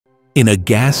In a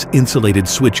gas-insulated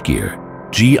switchgear,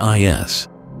 GIS,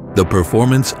 the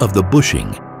performance of the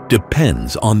bushing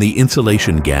depends on the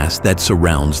insulation gas that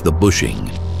surrounds the bushing.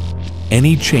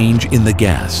 Any change in the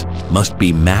gas must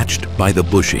be matched by the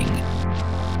bushing.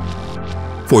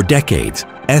 For decades,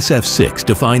 SF₆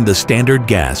 defined the standard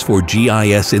gas for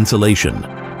GIS insulation,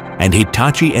 and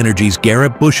Hitachi Energy's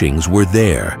GARIP bushings were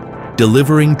there,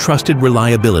 delivering trusted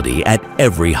reliability at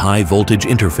every high-voltage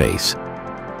interface.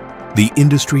 The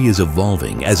industry is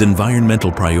evolving as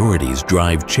environmental priorities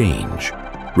drive change.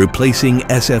 Replacing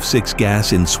SF₆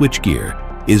 gas in switchgear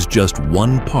is just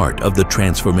one part of the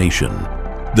transformation.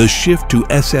 The shift to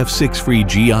SF₆-free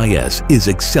GIS is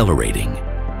accelerating,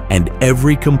 and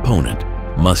every component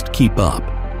must keep up,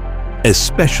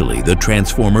 especially the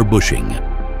transformer bushing.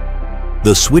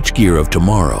 The switchgear of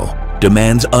tomorrow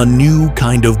demands a new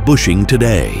kind of bushing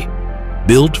today,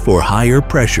 built for higher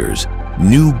pressures,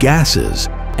 new gases,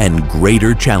 and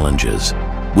greater challenges,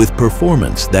 with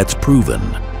performance that's proven.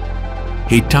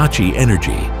 Hitachi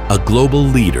Energy, a global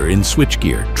leader in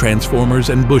switchgear, transformers,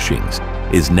 and bushings,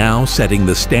 is now setting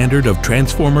the standard of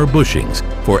transformer bushings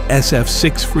for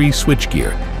SF₆-free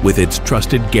switchgear with its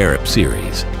trusted GARIP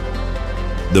series.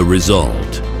 The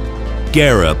result: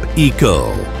 GARIP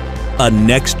Eco, a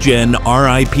next-gen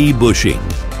RIP bushing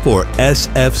for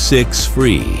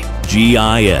SF₆-free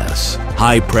GIS,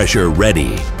 high-pressure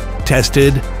ready,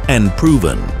 tested and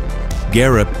proven.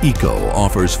 GARIP Eco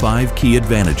offers 5 key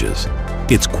advantages.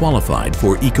 It's qualified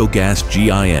for EcoGas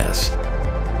GIS.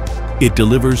 It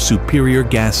delivers superior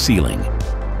gas sealing.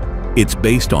 It's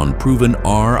based on proven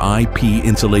RIP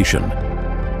insulation.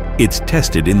 It's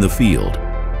tested in the field.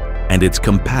 And it's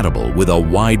compatible with a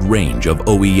wide range of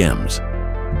OEMs.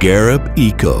 GARIP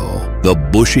Eco, the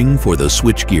bushing for the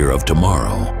switchgear of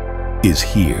tomorrow, is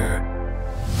here.